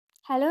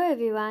Hello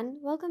everyone,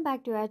 welcome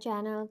back to our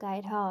channel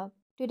Guide Hub.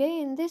 Today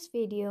in this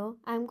video,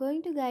 I'm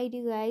going to guide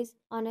you guys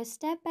on a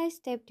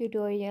step-by-step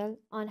tutorial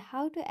on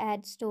how to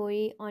add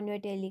story on your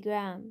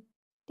Telegram.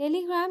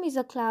 Telegram is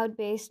a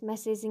cloud-based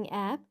messaging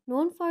app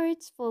known for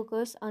its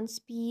focus on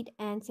speed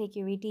and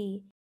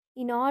security.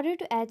 In order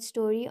to add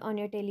story on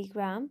your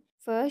Telegram,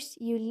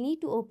 first you'll need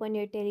to open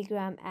your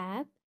Telegram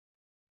app.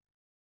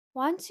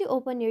 Once you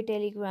open your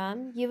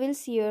Telegram, you will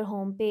see your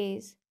home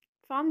page.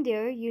 From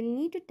there, you'll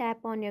need to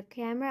tap on your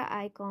camera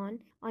icon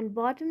on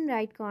bottom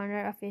right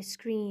corner of your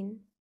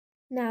screen.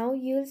 Now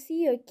you'll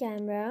see your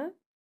camera.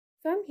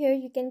 From here,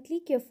 you can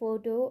click your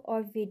photo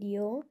or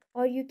video,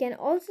 or you can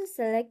also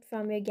select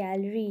from your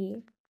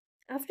gallery.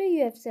 After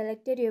you have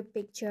selected your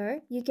picture,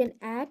 you can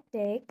add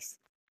text,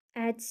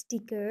 add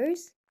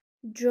stickers,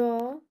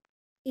 draw,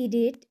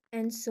 edit,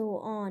 and so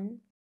on.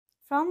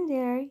 From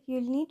there,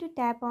 you'll need to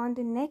tap on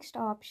the next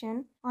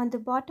option on the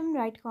bottom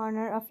right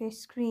corner of your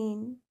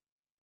screen.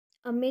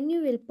 A menu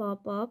will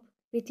pop up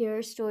with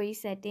your story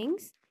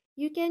settings.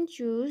 You can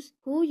choose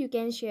who you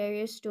can share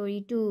your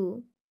story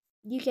to.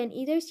 You can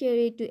either share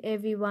it to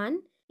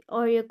everyone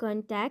or your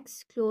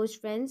contacts, close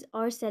friends,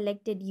 or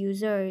selected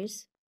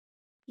users.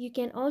 You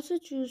can also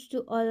choose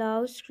to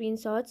allow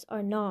screenshots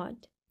or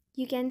not.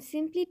 You can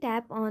simply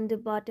tap on the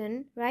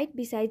button right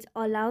beside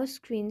allow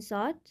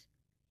screenshots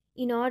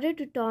in order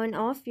to turn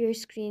off your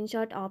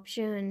screenshot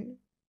option.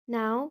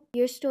 Now,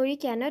 your story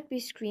cannot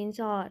be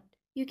screenshot.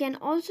 You can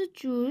also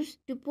choose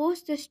to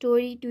post the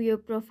story to your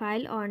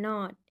profile or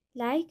not.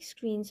 Like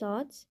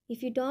screenshots,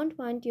 if you don't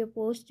want your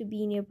post to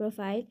be in your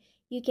profile,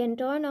 you can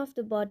turn off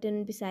the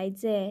button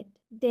besides it.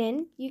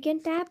 Then, you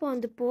can tap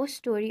on the post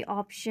story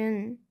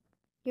option.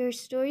 Your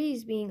story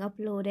is being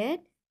uploaded.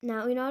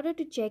 Now, in order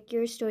to check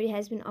your story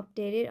has been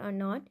updated or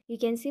not, you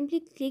can simply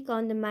click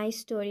on the My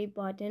Story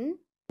button.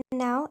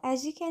 Now,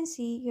 as you can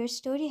see, your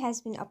story has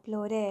been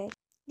uploaded.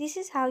 This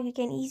is how you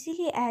can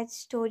easily add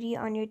story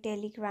on your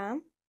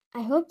Telegram.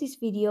 I hope this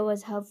video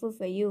was helpful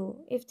for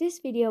you. If this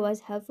video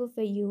was helpful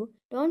for you,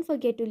 don't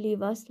forget to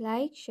leave us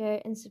like,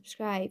 share and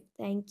subscribe.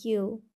 Thank you.